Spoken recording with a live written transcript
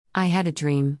I had a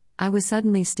dream. I was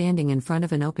suddenly standing in front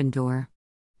of an open door.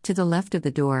 To the left of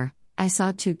the door, I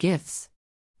saw two gifts.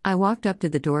 I walked up to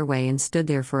the doorway and stood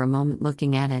there for a moment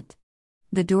looking at it.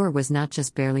 The door was not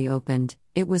just barely opened,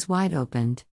 it was wide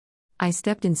opened. I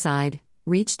stepped inside,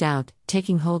 reached out,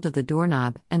 taking hold of the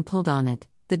doorknob, and pulled on it.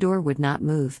 The door would not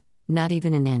move, not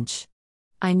even an inch.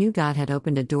 I knew God had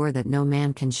opened a door that no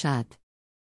man can shut.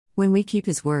 When we keep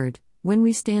His word, when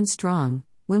we stand strong,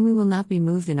 when we will not be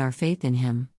moved in our faith in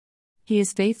Him, He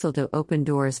is faithful to open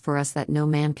doors for us that no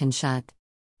man can shut.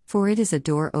 For it is a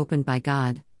door opened by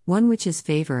God, one which His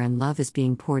favor and love is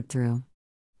being poured through.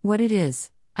 What it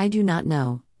is, I do not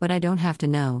know, but I don't have to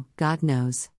know, God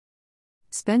knows.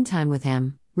 Spend time with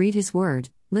Him, read His word,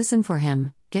 listen for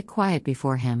Him, get quiet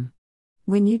before Him.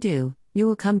 When you do, you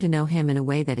will come to know Him in a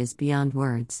way that is beyond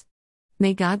words.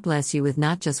 May God bless you with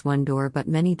not just one door but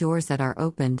many doors that are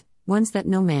opened, ones that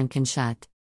no man can shut.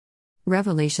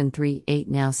 Revelation 3:8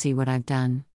 Now see what I've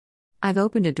done. I've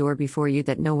opened a door before you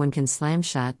that no one can slam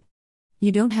shut.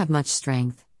 You don't have much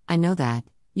strength, I know that.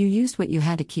 You used what you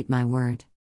had to keep my word.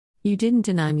 You didn't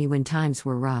deny me when times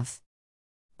were rough.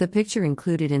 The picture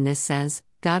included in this says,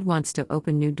 God wants to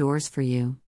open new doors for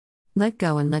you. Let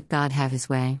go and let God have His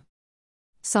way.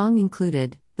 Song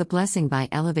included, The Blessing by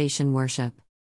Elevation Worship.